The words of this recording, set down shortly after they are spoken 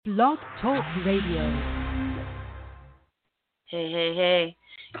Blog Talk Radio. Hey, hey, hey.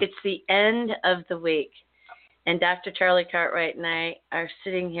 It's the end of the week, and Dr. Charlie Cartwright and I are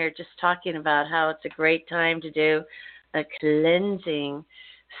sitting here just talking about how it's a great time to do a cleansing.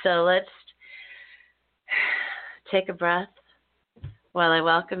 So let's take a breath while I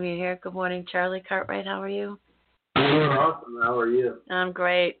welcome you here. Good morning, Charlie Cartwright. How are you? I'm doing awesome. How are you? I'm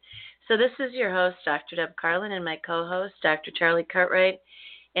great. So this is your host, Dr. Deb Carlin, and my co-host, Dr. Charlie Cartwright.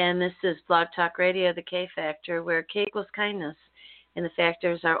 And this is Blog Talk Radio, the K Factor, where K equals kindness, and the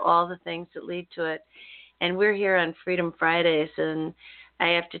factors are all the things that lead to it. And we're here on Freedom Fridays, and I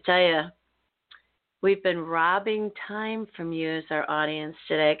have to tell you, we've been robbing time from you as our audience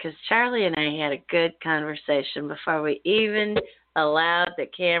today, because Charlie and I had a good conversation before we even allowed the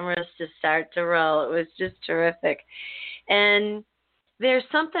cameras to start to roll. It was just terrific. And there's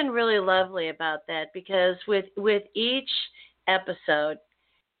something really lovely about that, because with each episode,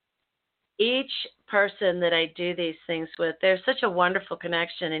 each person that I do these things with, there's such a wonderful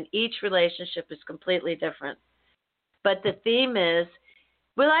connection, and each relationship is completely different. But the theme is,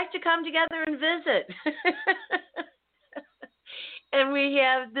 we like to come together and visit. And we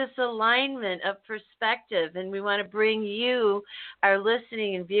have this alignment of perspective, and we want to bring you, our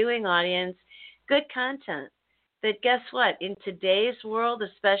listening and viewing audience, good content that, guess what, in today's world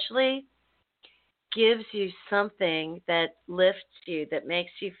especially, gives you something that lifts you, that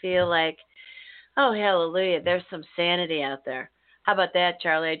makes you feel like, oh, hallelujah, there's some sanity out there. How about that,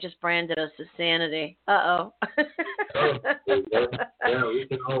 Charlie? I just branded us as sanity. Uh-oh. Yeah, we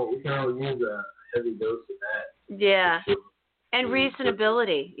can all use a heavy dose of that. Yeah, and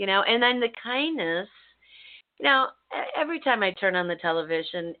reasonability, and then the kindness. Every time I turn on the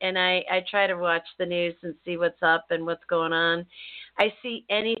television and I try to watch the news and see what's up and what's going on, I see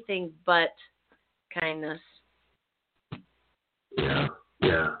anything but kindness. Yeah,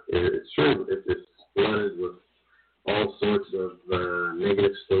 it's true. It's flooded with all sorts of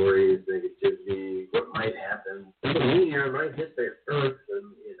negative stories, negativity, what might happen. The meteor might hit the earth,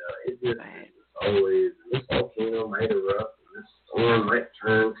 and it just is always, this volcano might erupt, and this storm might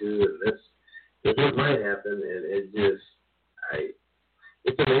turn to, and this what might happen, and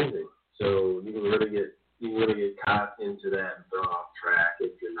it's amazing. So you can really get caught into that and thrown off track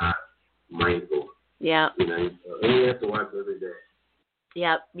if you're not mindful. Yeah. And you have to watch every day.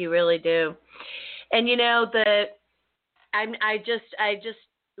 Yep, you really do. And I just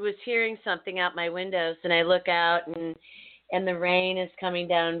was hearing something out my windows, and I look out, and the rain is coming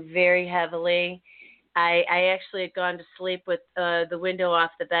down very heavily. I actually had gone to sleep with the window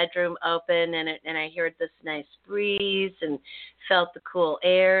off the bedroom open, and I heard this nice breeze and felt the cool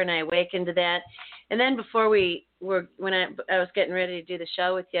air, and I awakened to that. And then before when I was getting ready to do the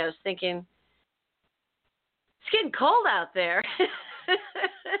show with you, I was thinking, it's getting cold out there.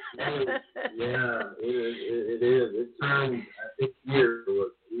 Yeah, it is. It turned, I think, here it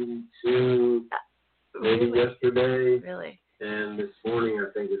was 82 maybe yesterday. Really? And this morning,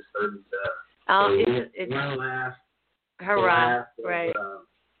 I think it's 37. Oh, so it's one last. hurrah! Right.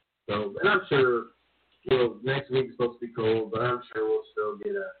 And I'm sure, next week's supposed to be cold, but I'm sure we'll still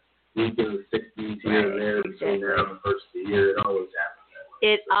get a week in the 60s here and there between now and the first of the year. It always happens that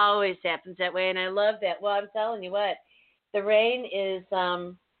way. It always happens that way, and I love that. Well, I'm telling you what, the rain is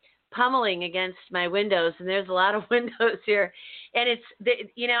pummeling against my windows, and there's a lot of windows here. And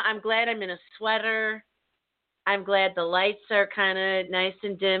I'm glad I'm in a sweater. I'm glad the lights are kind of nice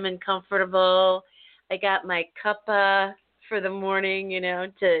and dim and comfortable. I got my cuppa for the morning,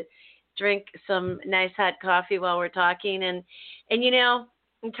 to drink some nice hot coffee while we're talking. And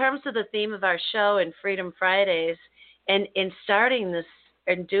in terms of the theme of our show and Freedom Fridays, and in starting this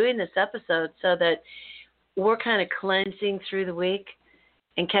and doing this episode so that we're kind of cleansing through the week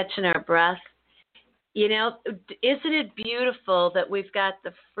and catching our breath, isn't it beautiful that we've got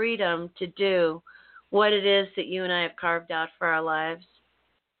the freedom to do what it is that you and I have carved out for our lives?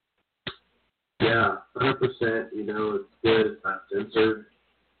 Yeah, 100%. It's good. It's not censored.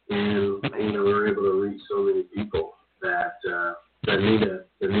 And, we're able to reach so many people that need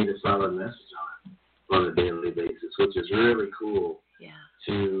a solid message on a daily basis, which is really cool. Yeah.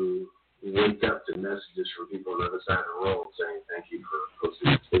 To wake up to messages from people on the other side of the world saying thank you for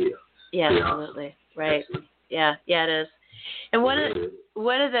posting this video. Yeah, absolutely. Awesome. Right. Excellent. Yeah, it is. And one of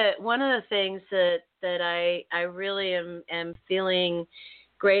the things that I really am feeling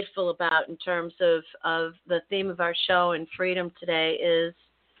grateful about in terms of the theme of our show and freedom today is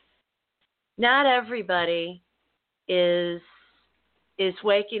not everybody is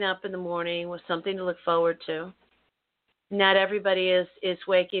waking up in the morning with something to look forward to. Not everybody is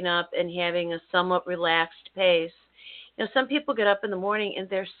waking up and having a somewhat relaxed pace some people get up in the morning and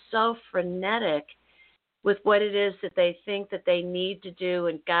they're so frenetic with what it is that they think that they need to do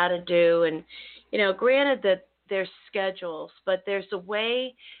and got to do. And, granted that there's schedules, but there's a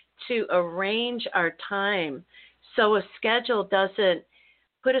way to arrange our time so a schedule doesn't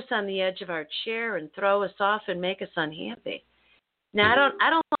put us on the edge of our chair and throw us off and make us unhappy. Now, I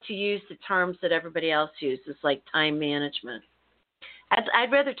don't like to use the terms that everybody else uses, like time management.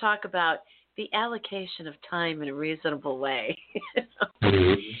 I'd rather talk about the allocation of time in a reasonable way.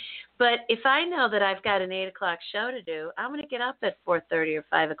 But if I know that I've got an 8 o'clock show to do, I'm going to get up at 4:30 or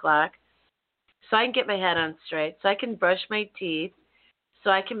 5 o'clock so I can get my head on straight, so I can brush my teeth, so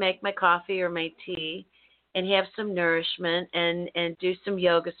I can make my coffee or my tea and have some nourishment and do some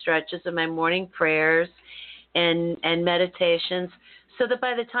yoga stretches and my morning prayers and meditations, so that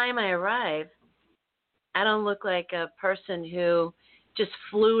by the time I arrive, I don't look like a person who just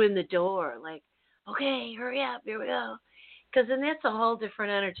flew in the door, like, okay, hurry up, here we go. Because then that's a whole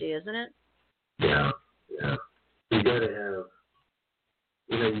different energy, isn't it? Yeah. You gotta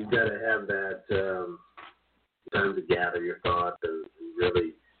have that time to gather your thoughts and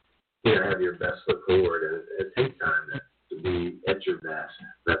really, have your best foot forward. And it takes time to be at your best.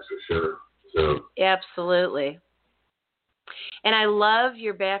 That's for sure. So absolutely. And I love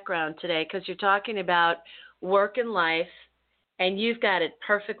your background today because you're talking about work and life, and you've got it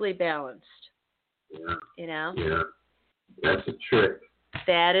perfectly balanced. Yeah. Yeah. That's a trick.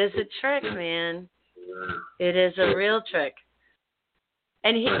 That is a trick, man. Yeah. It is a real trick.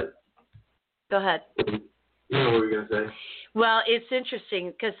 And go ahead. What were you going to say? Well, it's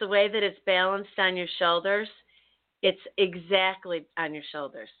interesting because the way that it's balanced on your shoulders, it's exactly on your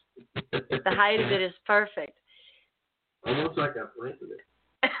shoulders. The height of it is perfect. Almost like I planted it.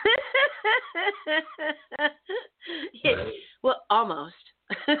 Right. Well, almost.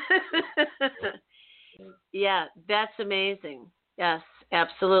 Yeah, that's amazing. Yes,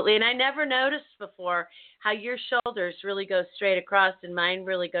 absolutely. And I never noticed before how your shoulders really go straight across and mine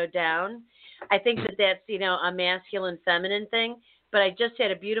really go down. I think that that's, a masculine, feminine thing. But I just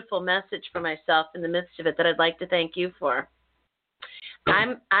had a beautiful message for myself in the midst of it that I'd like to thank you for.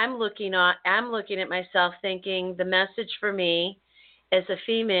 I'm looking at myself thinking the message for me as a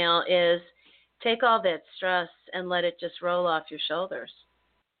female is take all that stress and let it just roll off your shoulders.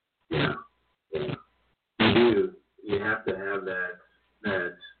 Yeah. You do. You have to have that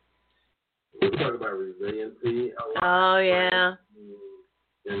we talk about resiliency a lot. Oh, yeah. Right?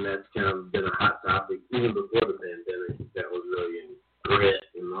 And that's kind of been a hot topic even before the pandemic. That was really in grit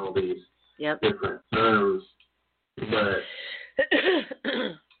and all these different terms. But a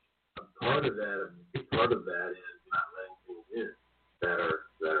big part of that is not letting things in that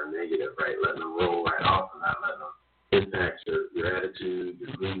are negative, right? Letting them roll right off and not letting them impact your attitude,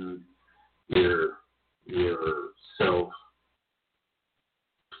 your mood, your self,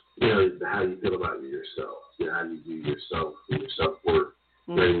 how you feel about yourself, how you view yourself and your self-worth,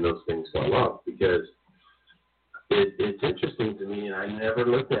 letting those things fall off. Because it's interesting to me, and I never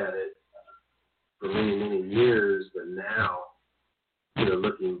looked at it for many, many years, but now,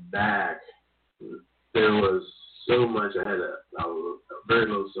 looking back, there was so much. I had a very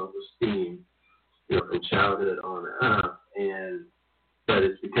low self-esteem, from childhood on up, but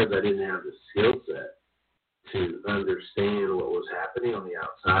it's because I didn't have the skill set to understand what was happening on the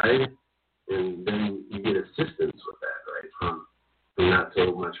outside, and then you get assistance with that, right, from not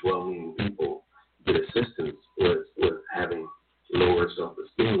so much well-meaning people. You get assistance with having lower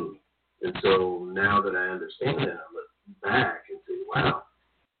self-esteem. And so now that I understand that, I look back and say, wow,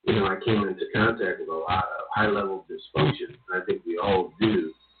 I came into contact with a lot of high-level dysfunction. I think we all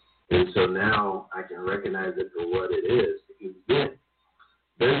do. And so now I can recognize it for what it is. Because again,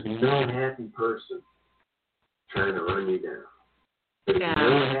 there's no happy person trying to run you down. There's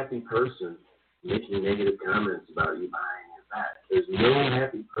no happy person making negative comments about you behind your back. There's no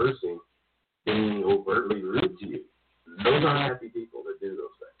happy person being overtly rude to you. Those aren't happy people that do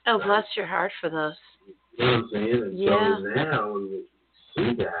those things. Oh, bless your heart for those. You know what I'm saying? And so now when you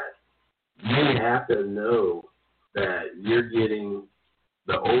see that, you have to know that you're getting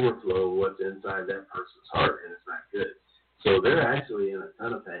the overflow of what's inside that person's heart, and it's not good. So they're actually in a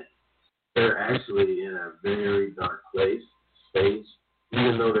ton of pain. They're actually in a very dark space,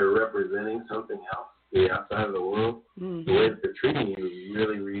 even though they're representing something else to the outside of the world. The way that they're treating you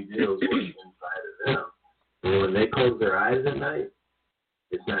really reveals what's inside of them. And when they close their eyes at night,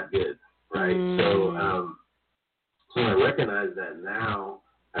 it's not good, right? So I recognize that now.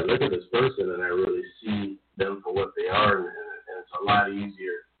 I look at this person and I really see them for what they are, and it's a lot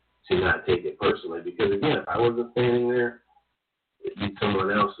easier to not take it personally. Because again, if I wasn't standing there, it'd be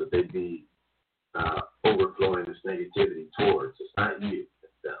someone else that they'd be overflowing this negativity towards. It's not you,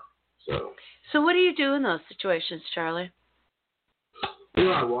 it's them. So what do you do in those situations, Charlie?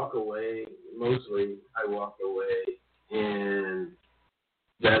 I walk away. Mostly, I walk away, and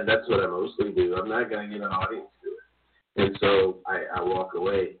that's what I mostly do. I'm not going to get an audience to it, and so I walk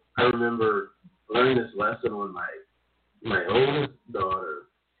away. I remember learning this lesson with my oldest daughter,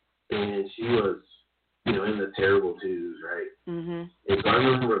 and she was, in the terrible twos, right? Mm-hmm. And so I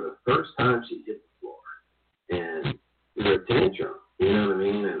remember the first time she hit the floor, and it was a tantrum, you know what I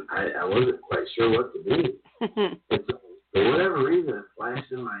mean? And I wasn't quite sure what to do. And so, for whatever reason, it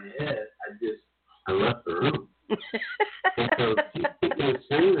flashed in my head. I left the room. And so she was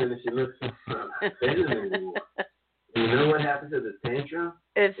screaming, and she looks up, I'm not saying it anymore. And you know what happened to the tantrum?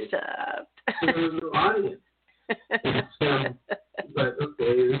 It stopped. There was no audience. And so, but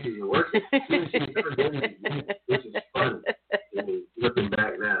okay, this isn't working. She never did anything, which is funny. Looking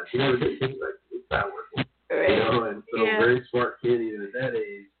back now, she never did things like it's not working. Right. And so very smart kid even at that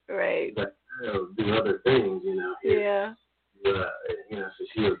age. Right. But do other things, Yeah. So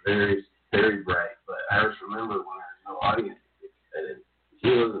she was very, very bright. But I just remember when there was no audience, and she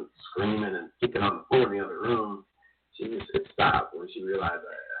wasn't screaming and kicking on the floor in the other room. It stopped when she realized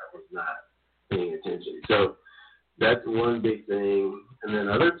I was not paying attention. So that's one big thing. And then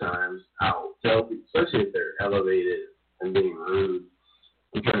other times I'll tell people, especially if they're elevated and being rude,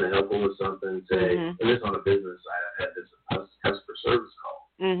 I'm trying to help them with something, say, and this on a business side, I had this customer service call.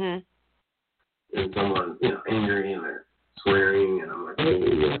 Mm-hmm. And someone, angry and they're swearing, and I'm like, hey,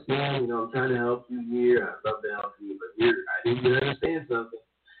 yes, man, I'm trying to help you here. I'd love to help you, but here, I need you to understand something.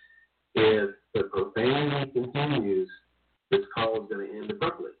 If the profanity continues, this call is going to end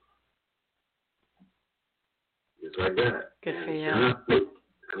abruptly. Just like that. Good for you.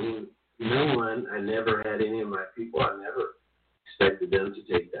 I never had any of my people, I never expected them to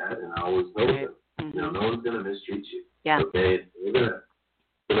take that, and I always told them, mm-hmm. No one's going to mistreat you. Yeah. Okay, we're going to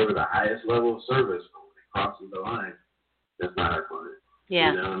deliver the highest level of service, but when it crosses the line, that's not our client.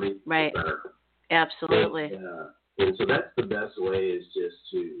 Yeah. You know what I mean? Right. Absolutely. And so that's the best way is just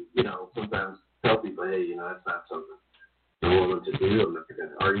to, sometimes tell people, hey, that's not something I'm willing to do. I'm not going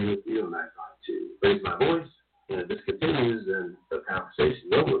to argue with you. I'm not going to raise my voice. And if this continues, then the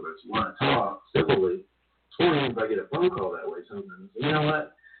conversation's over. But if you want to talk civilly, it's funny if I get a phone call that way sometimes. You know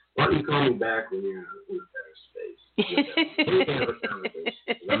what? Why don't you call me back when you're in a better space? We can have a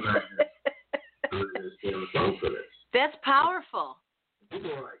conversation. I'm not going to stay on the phone for this. That's powerful.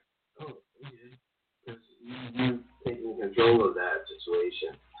 People are like, oh, okay. Because you taking control of that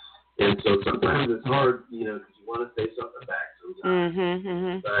situation. And so sometimes it's hard, because you want to say something back sometimes. Mm-hmm,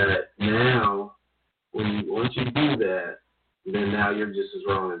 mm-hmm. But now, once you do that, then now you're just as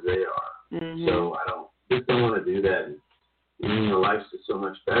wrong as they are. Mm-hmm. So I don't want to do that. And, life's just so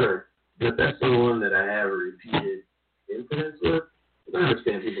much better. If that's someone that I have a repeated incidents with, I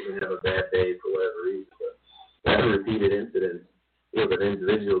understand people can have a bad day for whatever reason, but I have a repeated incident with an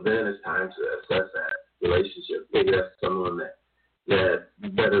individual, then it's time to assess that relationship. Maybe that's someone that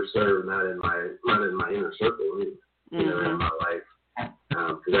better served not in my inner circle either, in my life,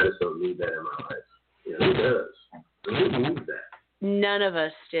 because I just don't need that in my life. Who does? Who needs that? None of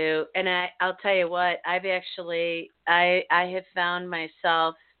us do. And I'll tell you what, I have found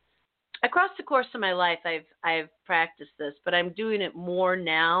myself across the course of my life. I've practiced this, but I'm doing it more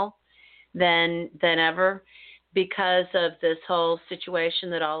now than ever because of this whole situation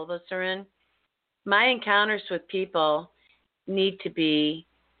that all of us are in. My encounters with people need to be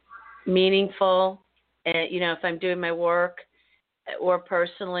meaningful, if I'm doing my work or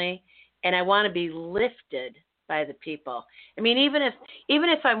personally, and I want to be lifted by the people. I mean, even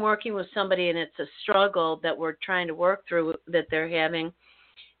if I'm working with somebody and it's a struggle that we're trying to work through that they're having,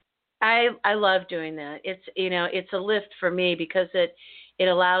 I love doing that. It's a lift for me because it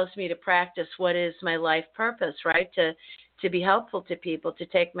allows me to practice what is my life purpose, right? To be helpful to people, to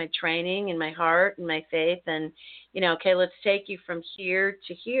take my training and my heart and my faith and, okay, let's take you from here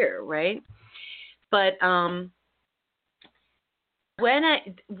to here, right? But when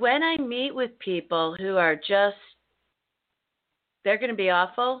I meet with people who are just, they're going to be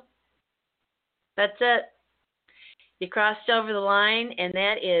awful, that's it. You crossed over the line, and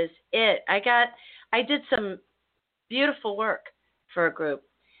that is it. I did some beautiful work for a group,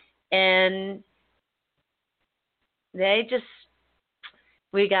 and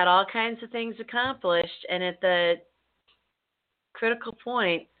we got all kinds of things accomplished, and at the critical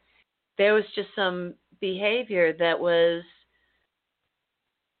point, there was just some behavior that was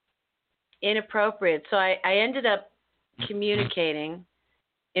inappropriate. So I ended up communicating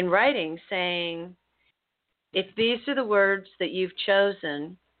in writing saying, if these are the words that you've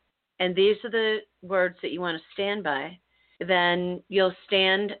chosen and these are the words that you want to stand by, then you'll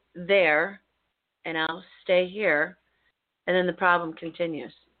stand there and I'll stay here, and then the problem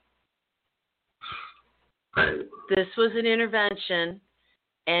continues. Right. This was an intervention,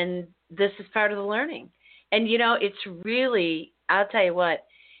 and this is part of the learning. And, it's really, I'll tell you what,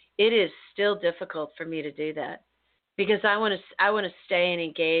 it is still difficult for me to do that because I want to stay and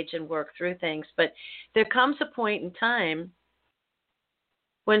engage and work through things. But there comes a point in time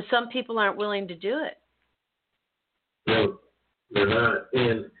when some people aren't willing to do it. No, they're not.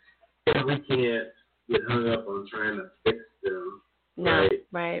 And we can't get hung up on trying to fix them. No,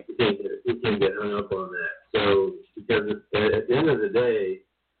 right. We can't get hung up on that. So, because at the end of the day,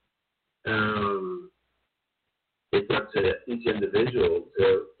 it's up to each individual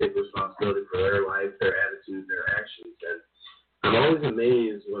to take responsibility for their life, their attitudes, their actions. And I'm always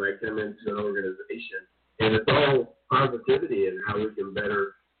amazed when I come into an organization, and it's all positivity and how we can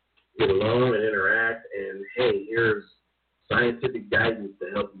better get along and interact. And, hey, here's scientific guidance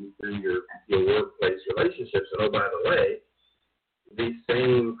to help you through your workplace relationships. And, oh, by the way, these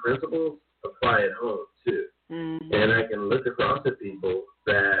same principles apply at home, too. Mm-hmm. And I can look across at people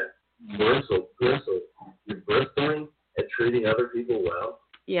that bristle, you're bristling at treating other people well.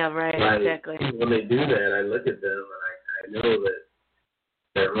 Yeah, right, exactly. When they do that, I look at them and I know that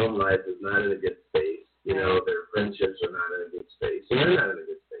their home life is not in a good space. Their friendships are not in a good space. And they're not in a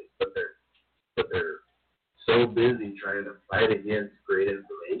good space, but they're so busy trying to fight against great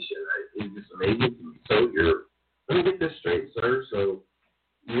information. It's just amazing to me. So let me get this straight, sir. So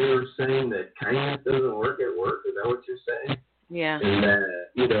you're saying that kindness doesn't work at work? Is that what you're saying? Yeah. And that,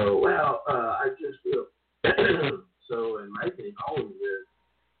 I just feel. So in my case, always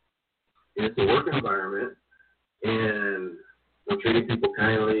it's a work environment, and we're treating people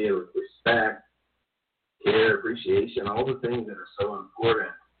kindly and with respect, care, appreciation, all the things that are so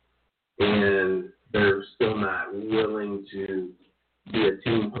important. And they're still not willing to be a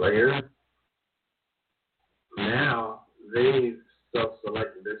team player. Now they've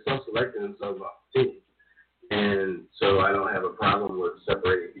self-selected. They're self-selecting themselves off the team. And so I don't have a problem with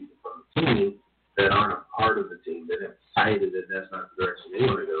separating people from the team that aren't a part of the team, that have decided that that's not the direction they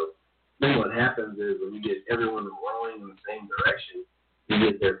want to go. Then what happens is when you get everyone rowing in the same direction,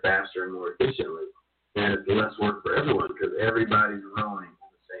 you get there faster and more efficiently. And it's less work for everyone because everybody's rowing in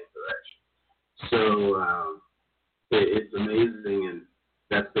the same direction. So it's amazing, and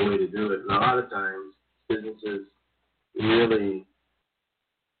that's the way to do it. And a lot of times businesses really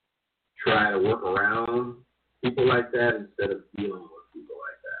try to work around people like that instead of dealing with people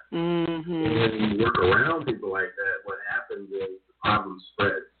like that. Mm-hmm. And when you work around people like that, what happens is the problem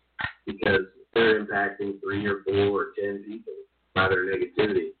spreads because they're impacting 3 or 4 or 10 people by their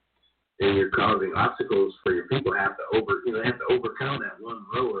negativity. And you're causing obstacles for your people. They have to overcome that one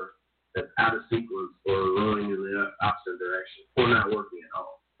rower that's out of sequence or rowing in the opposite direction or not working at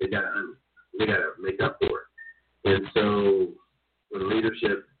all. They got to make up for it. And so when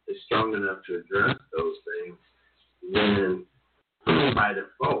leadership is strong enough to address those things, then by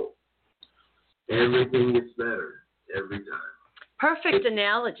default, everything gets better every time. Perfect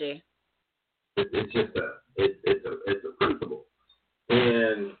analogy. It's just a principle.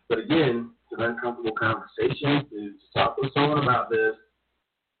 But again, it's an uncomfortable conversation to talk with someone about this.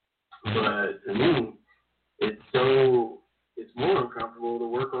 But to me, it's more uncomfortable to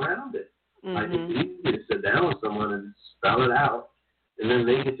work around it. Mm-hmm. Like it's easy to sit down with someone and spell it out, and then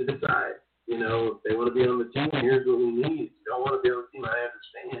they get to decide. If they want to be on the team, here's what we need. If you don't want to be on the team, I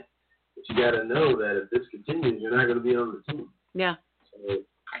understand. But you got to know that if this continues, you're not going to be on the team. Yeah. So,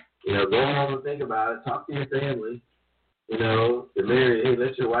 go home and think about it. Talk to your family. You're married. Hey,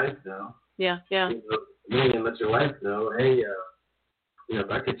 let your wife know. Yeah. And let your wife know. Hey,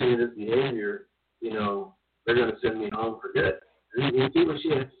 if I continue this behavior, they're going to send me home for good. And you see what she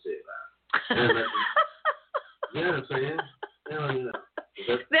has to say about it. You know what I'm saying?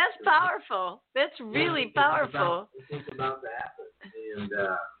 That's powerful. That's really powerful. It's about to happen.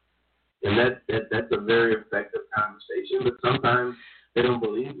 And that's a very effective conversation. But sometimes they don't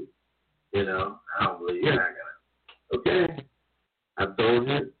believe you. I don't believe you're not going to. Okay. I've told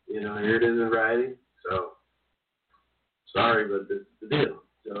you. Here it is in writing. So, sorry, but this is the deal.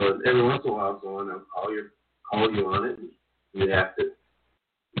 So every once in a while, someone will call you on it. And you have to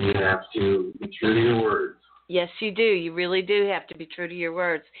be true to your words. Yes, you do. You really do have to be true to your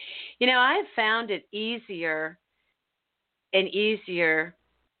words. I have found it easier and easier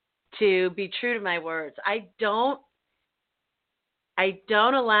to be true to my words. I don't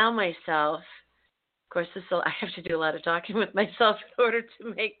allow myself. Of course, I have to do a lot of talking with myself in order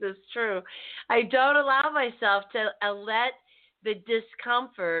to make this true. I don't allow myself to let the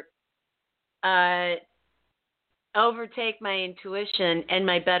discomfort overtake my intuition and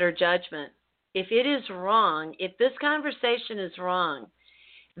my better judgment. If it is wrong, if this conversation is wrong,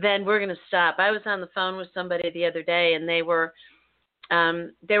 then we're going to stop. I was on the phone with somebody the other day, and they were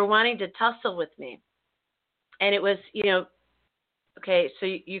wanting to tussle with me. And it was, okay, so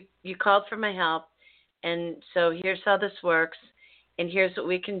you called for my help, and so here's how this works, and here's what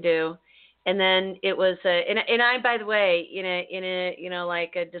we can do. And then it was, and I, by the way, in a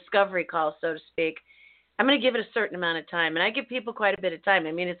like a discovery call, so to speak, I'm going to give it a certain amount of time, and I give people quite a bit of time.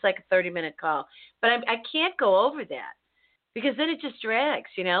 I mean, it's like a 30-minute call, but I can't go over that because then it just drags,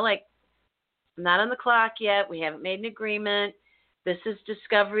 like I'm not on the clock yet. We haven't made an agreement. This is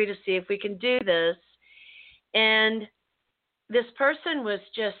discovery to see if we can do this. And this person was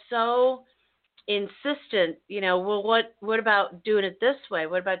just so insistent, well, what about doing it this way?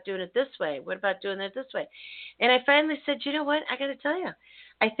 What about doing it this way? What about doing it this way? And I finally said, you know what? I got to tell you,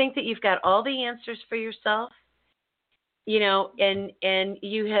 I think that you've got all the answers for yourself, and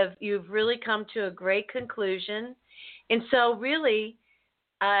you've really come to a great conclusion. And so really,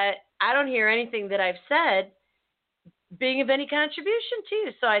 I don't hear anything that I've said being of any contribution to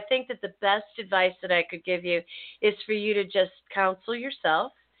you. So I think that the best advice that I could give you is for you to just counsel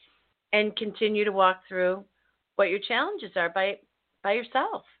yourself and continue to walk through what your challenges are by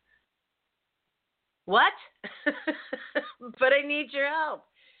yourself. What? But I need your help.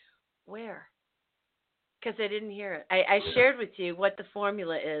 Where? Because I didn't hear it. I shared with you what the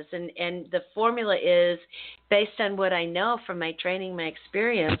formula is, and the formula is based on what I know from my training, my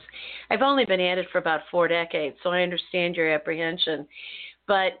experience. I've only been at it for about 4 decades, so I understand your apprehension.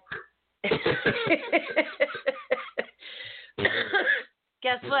 But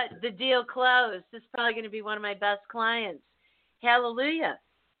guess what? The deal closed. This is probably going to be one of my best clients. Hallelujah.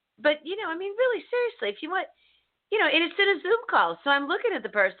 But, really seriously, if you want, and it's in a Zoom call. So I'm looking at the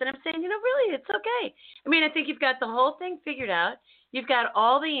person. I'm saying, really, it's okay. I mean, I think you've got the whole thing figured out. You've got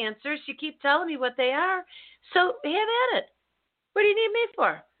all the answers. You keep telling me what they are. So have at it. What do you need me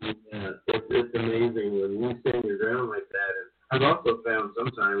for? Yeah, it's amazing when you stand your ground like that. And I've also found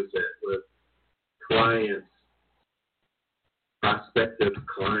sometimes that with clients, prospective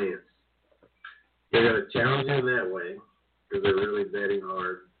clients, they're going to challenge you in that way because they're really betting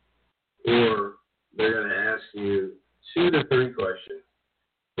hard, or they're going to ask you 2 to 3 questions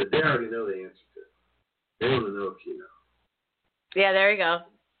that they already know the answer to. They want to know if you know. Yeah, there you go.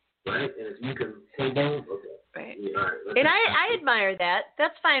 Right? And if you can say no, okay. Right. Yeah, all right, and I admire that.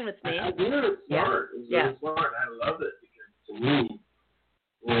 That's fine with me. I do. It's smart. It's really smart. I love it because to me,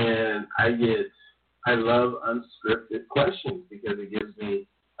 when I love unscripted questions because it gives me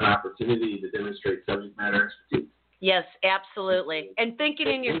an opportunity to demonstrate subject matter expertise. Yes, absolutely. And thinking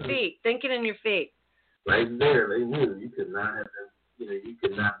in your feet. Right there, they knew you could not have been, you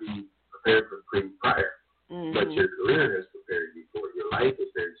could not be prepared for prior. Mm-hmm. But your career has prepared you for it. Your life has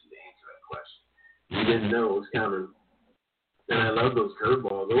prepared you to answer that question. You didn't know it was coming. And I love those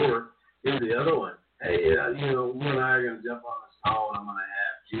curveballs. Or here's the other one. Hey, you and I are going to jump on this call, and I'm going to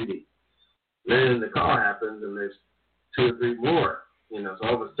have Judy. Then the call happens, and there's 2 or 3 more. So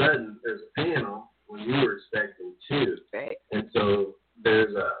all of a sudden, there's a panel when you were expecting 2. Right. And so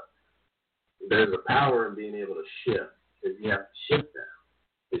there's a power in being able to shift, because you have to shift now.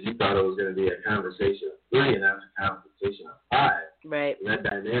 Because you thought it was going to be a conversation of 3, and that's a conversation of 5. Right. And that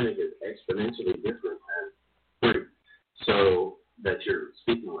dynamic is exponentially different than 3. So that you're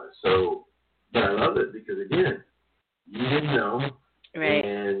speaking with. So, but I love it because again, you didn't know. Right.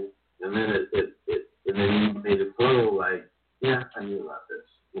 And then and then you made it flow like, yeah, I knew about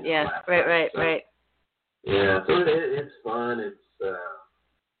this. Yeah. Right. Yeah. So it's fun. It's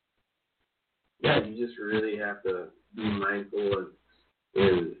you just really have to be mindful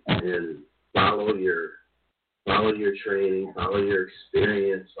and follow your training, follow your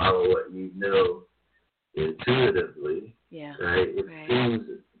experience, follow what you know intuitively. Yeah. Right. It seems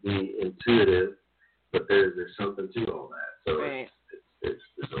to be intuitive, but there's something to all that. So there's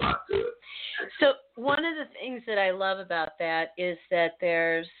a lot to it. So one of the things that I love about that is that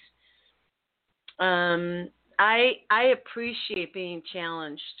there's I appreciate being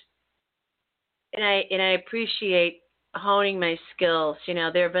challenged, and I appreciate honing my skills.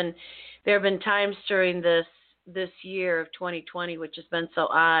 There have been times during this year of 2020, which has been so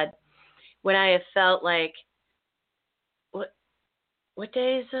odd, when I have felt like, what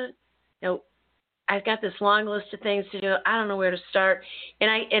day is it? I've got this long list of things to do. I don't know where to start, and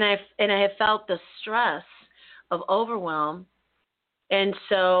I have felt the stress of overwhelm, and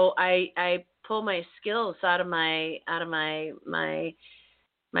so I pull my skills out of my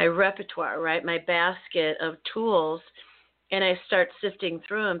repertoire, right, my basket of tools, and I start sifting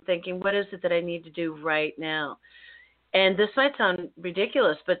through them, thinking, what is it that I need to do right now? And this might sound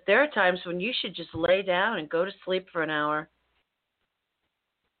ridiculous, but there are times when you should just lay down and go to sleep for an hour.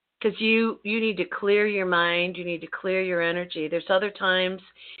 Because you need to clear your mind. You need to clear your energy. There's other times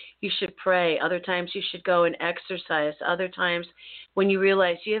you should pray. Other times you should go and exercise. Other times when you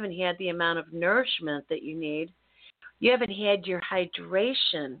realize you haven't had the amount of nourishment that you need. You haven't had your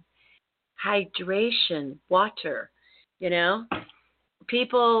hydration, water, you know.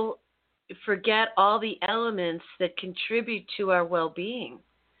 People forget all the elements that contribute to our well-being.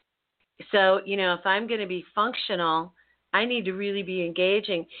 So, you know, if I'm going to be functional, I need to really be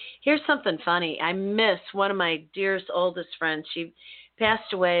engaging. Here's something funny. I miss one of my dearest, oldest friends. She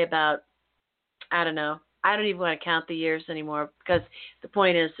passed away about, I don't know. I don't even want to count the years anymore because the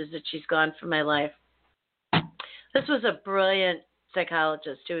point is that she's gone from my life. This was a brilliant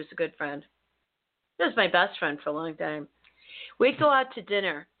psychologist who was a good friend. She was my best friend for a long time. We'd go out to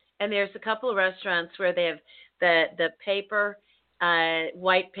dinner, and there's a couple of restaurants where they have the paper,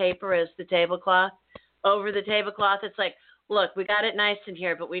 white paper as the tablecloth. Over the tablecloth, it's like, look, we got it nice in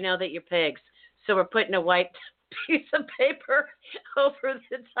here, but we know that you're pigs. So we're putting a white piece of paper over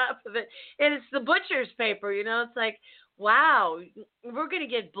the top of it. And it's the butcher's paper, you know. It's like, wow, we're going to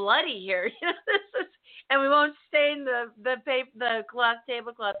get bloody here. You know, this is, and we won't stain the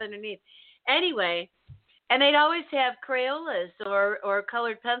tablecloth underneath. Anyway, and they'd always have Crayolas or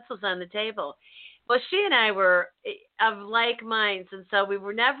colored pencils on the table. Well, she and I were of like minds, and so we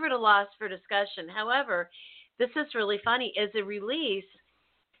were never at a loss for discussion. However, this is really funny. As a release,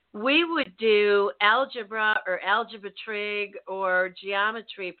 we would do algebra or algebra trig or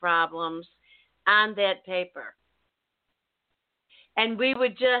geometry problems on that paper. And we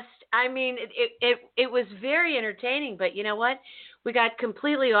would just, I mean, it was very entertaining, but you know what? We got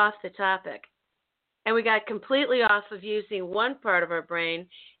completely off the topic. And we got completely off of using one part of our brain,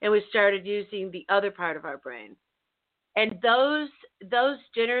 and we started using the other part of our brain. And those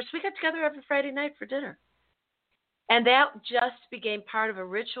dinners, we got together every Friday night for dinner. And that just became part of a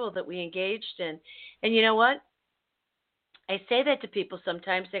ritual that we engaged in. And you know what? I say that to people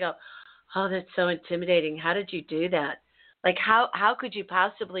sometimes. They go, oh, that's so intimidating. How did you do that? Like, how could you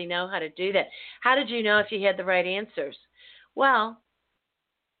possibly know how to do that? How did you know if you had the right answers? Well,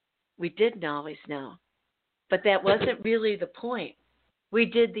 we didn't always know, but that wasn't really the point. We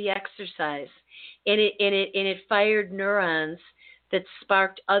did the exercise, and it fired neurons that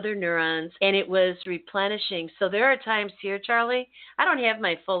sparked other neurons, and it was replenishing. So there are times here, Charlie, I don't have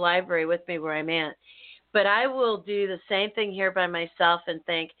my full library with me where I'm at, but I will do the same thing here by myself and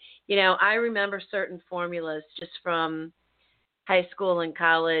think, you know, I remember certain formulas just from high school and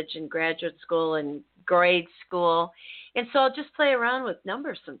college and graduate school and grade school. And so I'll just play around with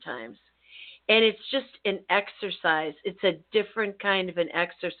numbers sometimes. And it's just an exercise. It's a different kind of an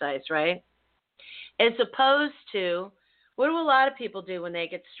exercise, right? As opposed to, what do a lot of people do when they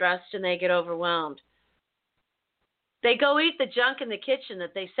get stressed and they get overwhelmed? They go eat the junk in the kitchen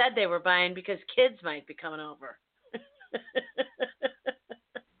that they said they were buying because kids might be coming over.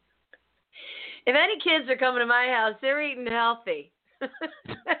 If any kids are coming to my house, they're eating healthy.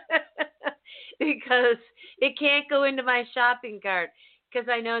 Because it can't go into my shopping cart because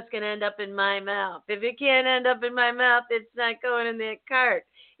I know it's going to end up in my mouth. If it can't end up in my mouth, it's not going in that cart.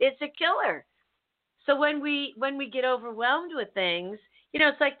 It's a killer. So when we get overwhelmed with things, you know,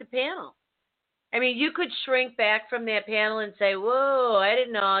 it's like the panel. I mean, you could shrink back from that panel and say, whoa, I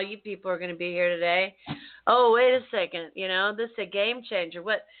didn't know all you people are going to be here today. Oh, wait a second. You know, this is a game changer.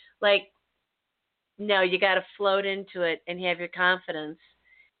 What, like, no, you got to float into it and have your confidence.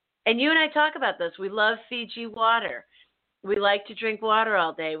 And you and I talk about this. We love Fiji water. We like to drink water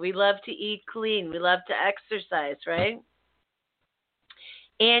all day. We love to eat clean. We love to exercise, right?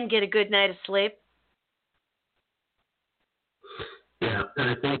 And get a good night of sleep. Yeah, and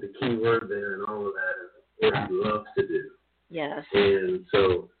I think the key word there in all of that is what you love to do. Yes. And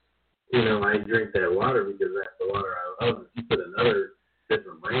so, you know, I drink that water because that's the water I love. If you put another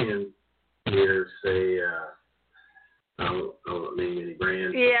different brand here, say, I won't name any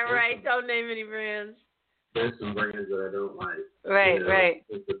brands. Yeah, right. Don't name any brands. There's some brands that I don't like. Right, you know, right.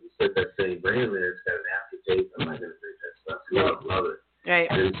 If you put that same brand there, it's got an aftertaste. I'm not going to drink that stuff. I don't love it. Right.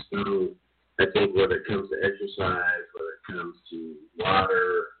 And so I think whether it comes to exercise, whether it comes to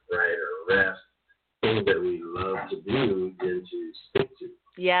water, right, or rest, things that we love to do tend to stick to.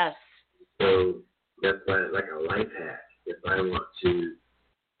 Yes. So that's like a life hack. If I want to,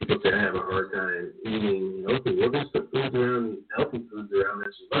 people say I have a hard time eating healthy. Well, there's the foods around, healthy foods around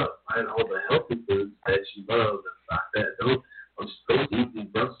that you love. Find all the healthy foods that you love and stop that. Don't, I'm supposed to eat these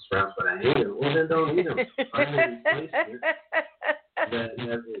Brussels sprouts, but I hate them. Well, then don't eat them. Find a replacement that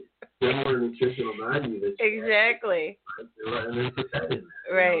has a similar nutritional value. That exactly. Have, and then put that in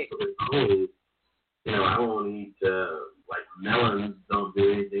there. Right. So there's always, I won't eat, like melons don't do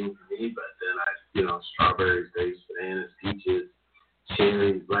anything for me, but then strawberries, grapes, bananas, peaches,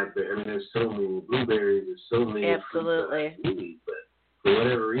 cherries, blackberries. I mean, there's so many blueberries. There's so many. Absolutely. Fruits that I eat, but for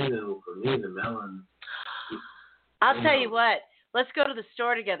whatever reason, for me, the melons. I'll tell you what. Let's go to the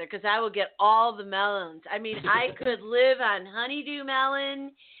store together because I will get all the melons. I mean, I could live on honeydew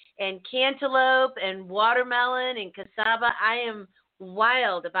melon and cantaloupe and watermelon and cassava. I am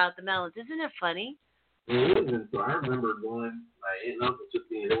wild about the melons. Isn't it funny? It is. And so I remember going, my aunt and uncle took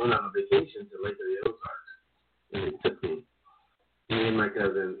me, they went on a vacation to Lake of the Ozarks. And they took me and my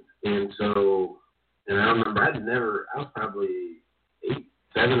cousin. And I remember I was probably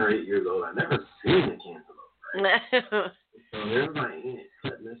 7 or 8 years old. I'd never seen a cantaloupe, right? So there's my aunt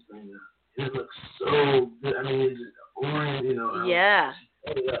cutting this thing up. It looks so good. I mean, it's just orange, Yeah. She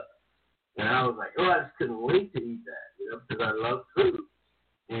cut it up. And I was like, I just couldn't wait to eat that, because I love fruit.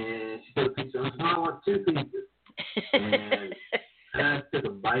 And she took a piece of it. I want 2 pieces. And I took a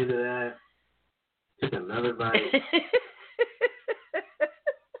bite of that. Took another bite.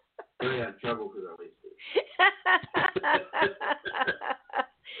 I got in trouble because I wasted it.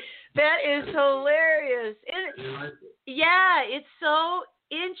 That is hilarious. Yeah, it's so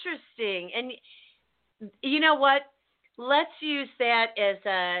interesting. And you know what? Let's use that as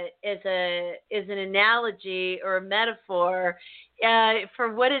an analogy or a metaphor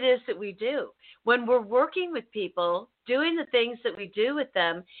for what it is that we do. When we're working with people, doing the things that we do with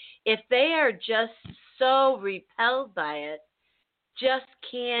them, if they are just so repelled by it, just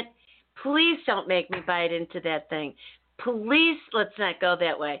can't, please don't make me bite into that thing. Please, let's not go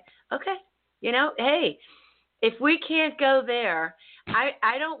that way. Okay. Hey, if we can't go there,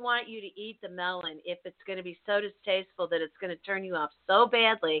 I don't want you to eat the melon if it's going to be so distasteful that it's going to turn you off so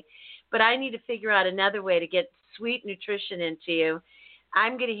badly. But I need to figure out another way to get sweet nutrition into you.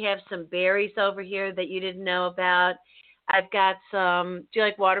 I'm going to have some berries over here that you didn't know about. I've got some. Do you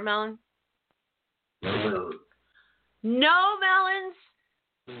like watermelon? No. No melons?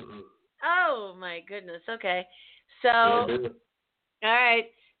 Mm-hmm. Oh, my goodness. Okay. So, all right.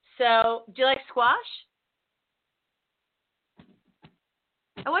 So, do you like squash?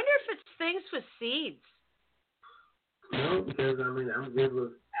 I wonder if it's things with seeds. No, because I'm good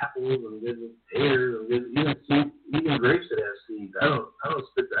with apples. I'm good with pears. I'm good even grapes that have seeds. I don't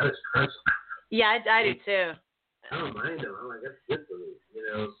spit that. I just crunch them. Yeah, I do too. I don't mind them. I'm like, that's good for me.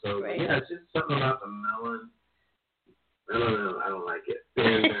 So right. Yeah, it's just something about the melon. I don't know. I don't like it.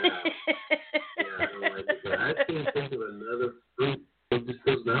 And, I don't like it. But I can't think of another fruit that just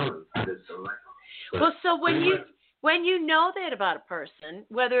goes melons. I just don't like them. Well, so when you know that about a person,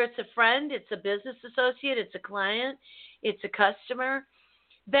 whether it's a friend, it's a business associate, it's a client, it's a customer,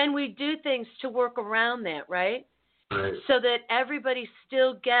 then we do things to work around that, right? Right. So that everybody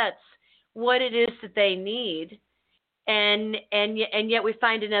still gets what it is that they need, and yet we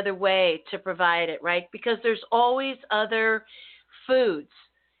find another way to provide it, right? Because there's always other foods,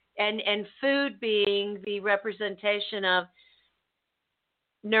 and food being the representation of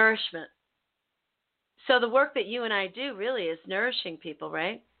nourishment. So the work that you and I do really is nourishing people,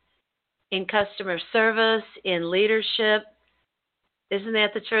 right? In customer service, in leadership. Isn't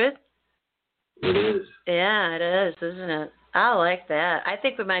that the truth? It is. Yeah, it is, isn't it? I like that. I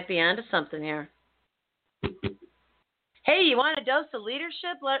think we might be onto something here. Hey, you want a dose of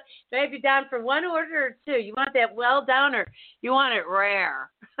leadership? Do I have you down for one order or two? You want that well down or you want it rare?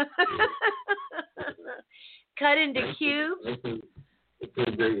 Cut into cubes? I think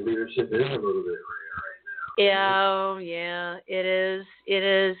great leadership is a little bit rare right now. Yeah, it is. It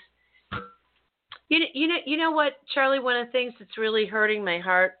is. You know what, Charlie? One of the things that's really hurting my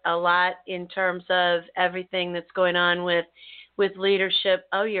heart a lot in terms of everything that's going on with leadership.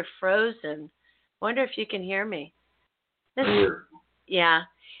 Oh, you're frozen. Wonder if you can hear me. Yeah.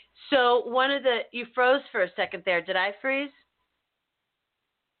 So you froze for a second there. Did I freeze?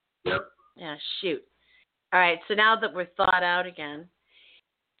 Yep. Yeah. Shoot. All right. So now that we're thawed out again.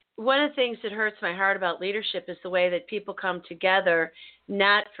 One of the things that hurts my heart about leadership is the way that people come together,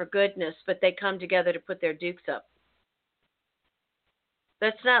 not for goodness, but they come together to put their dukes up.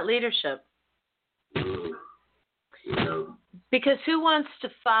 That's not leadership. Because who wants to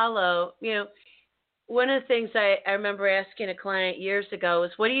follow, one of the things I remember asking a client years ago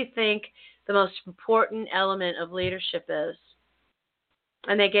was, what do you think the most important element of leadership is?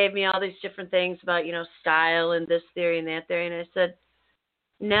 And they gave me all these different things about, style and this theory and that theory. And I said,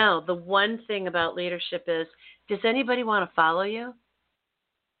 no, the one thing about leadership is, does anybody want to follow you?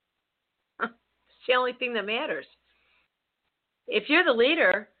 the only thing that matters. If you're the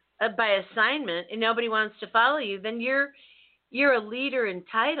leader by assignment and nobody wants to follow you, then you're a leader in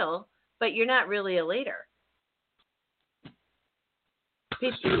title, but you're not really a leader.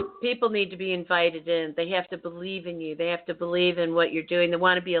 People need to be invited in. They have to believe in you. They have to believe in what you're doing. They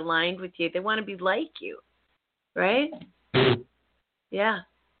want to be aligned with you. They want to be like you, right? Yeah,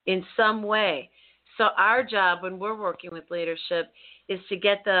 in some way. So our job when we're working with leadership is to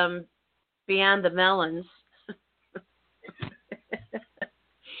get them beyond the melons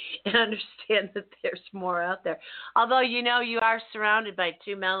and understand that there's more out there. Although, you know, you are surrounded by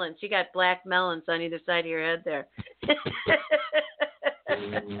two melons. You got black melons on either side of your head there.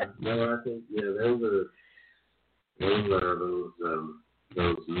 No, I think,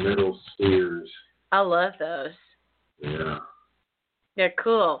 those middle spheres. I love those. Yeah. They're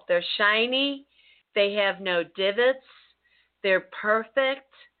cool. They're shiny. They have no divots. They're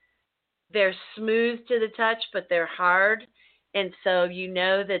perfect. They're smooth to the touch, but they're hard. And so you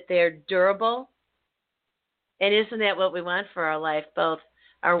know that they're durable. And isn't that what we want for our life, both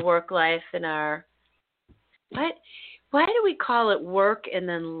our work life and our... Why do we call it work and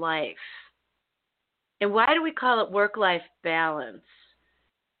then life? And why do we call it work-life balance?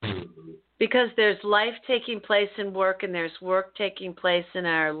 Because there's life taking place in work and there's work taking place in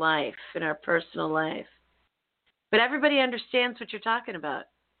our life, in our personal life. But everybody understands what you're talking about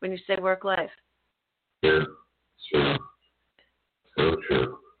when you say work-life. Yeah, sure. So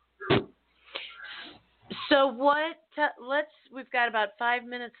true. So we've got about 5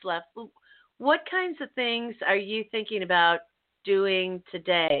 minutes left. What kinds of things are you thinking about doing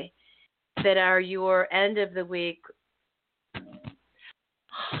today that are your end of the week?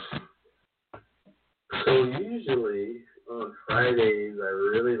 So usually on Fridays, I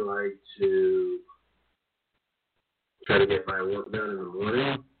really like to try to get my work done in the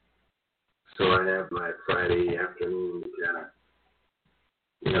morning. So I have my Friday afternoon to kind of,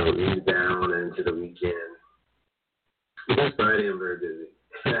 ease down into the weekend. Because Friday I'm very busy.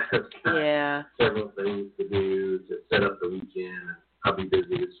 I've got several things to do to set up the weekend. I'll be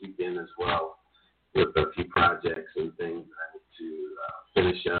busy this weekend as well with a few projects and things that I need to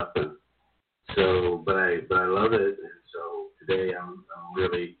finish up. And so, but I love it. And so today I'm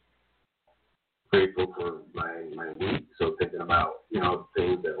really grateful for my week. So thinking about,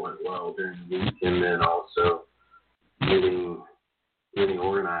 things that went well during the week, and then also getting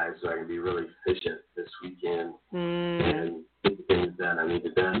organized so I can be really efficient this weekend and get the things done I need to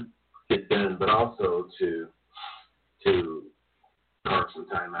get done, but also to carve some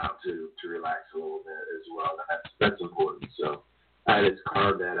time out to relax a little bit as well. That's important. So I just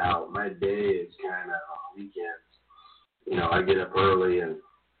carve that out. My day is kind of on the weekends. I get up early and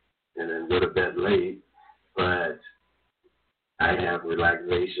then go to bed late, but I have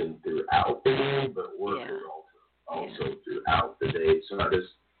relaxation throughout the day, but work is also throughout the day. So I just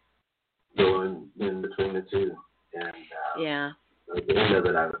go in between the two. And at the end of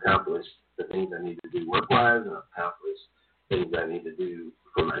it, I've accomplished the things I need to do work-wise, and I've accomplished things I need to do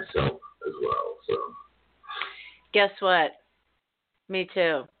for myself as well. So, guess what? Me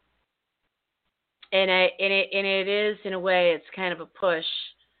too. And it is, in a way, it's kind of a push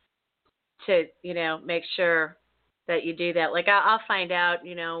to make sure that you do that. Like I'll find out,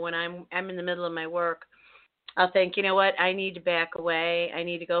 when I'm in the middle of my work, I'll think, you know what, I need to back away. I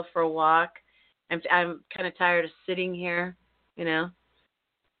need to go for a walk. I'm kind of tired of sitting here,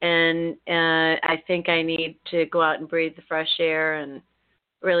 and I think I need to go out and breathe the fresh air and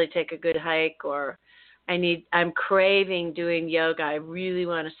really take a good hike, or I'm craving doing yoga. I really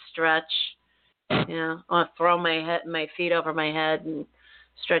want to stretch, I want to throw my feet over my head and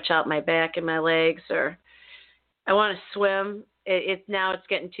stretch out my back and my legs, or I want to swim. Now it's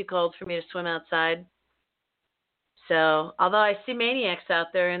getting too cold for me to swim outside. So, although I see maniacs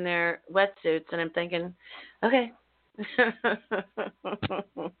out there in their wetsuits, and I'm thinking, okay,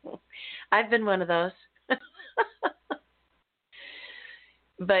 I've been one of those.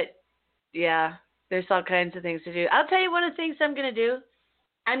 But, yeah, there's all kinds of things to do. I'll tell you one of the things I'm going to do.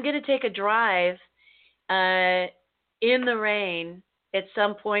 I'm going to take a drive in the rain at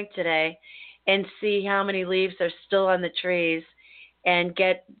some point today and see how many leaves are still on the trees and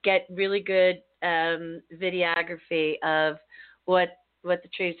get really good videography of what the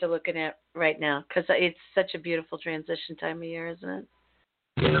trees are looking at right now, because it's such a beautiful transition time of year, isn't it?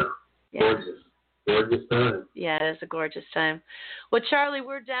 Yeah. Gorgeous time. Yeah, it is a gorgeous time. Well, Charlie,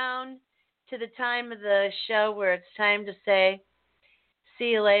 we're down to the time of the show where it's time to say, see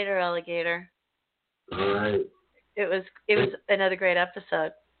you later, alligator. All right. It was another great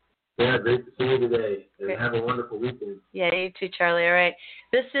episode. Yeah, great to see you today, and Great. have a wonderful weekend. Yeah, you too, Charlie. All right.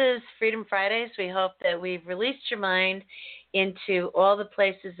 This is Freedom Fridays. We hope that we've released your mind into all the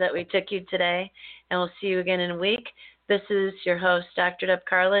places that we took you today, and we'll see you again in a week. This is your host, Dr. Deb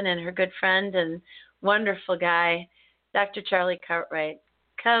Carlin, and her good friend and wonderful guy, Dr. Charlie Cartwright,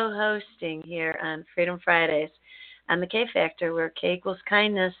 co-hosting here on Freedom Fridays on the K Factor, where K equals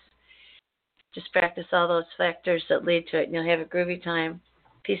kindness. Just practice all those factors that lead to it, and you'll have a groovy time.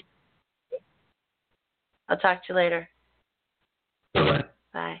 Peace. I'll talk to you later. Bye-bye.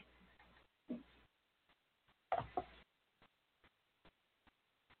 Bye.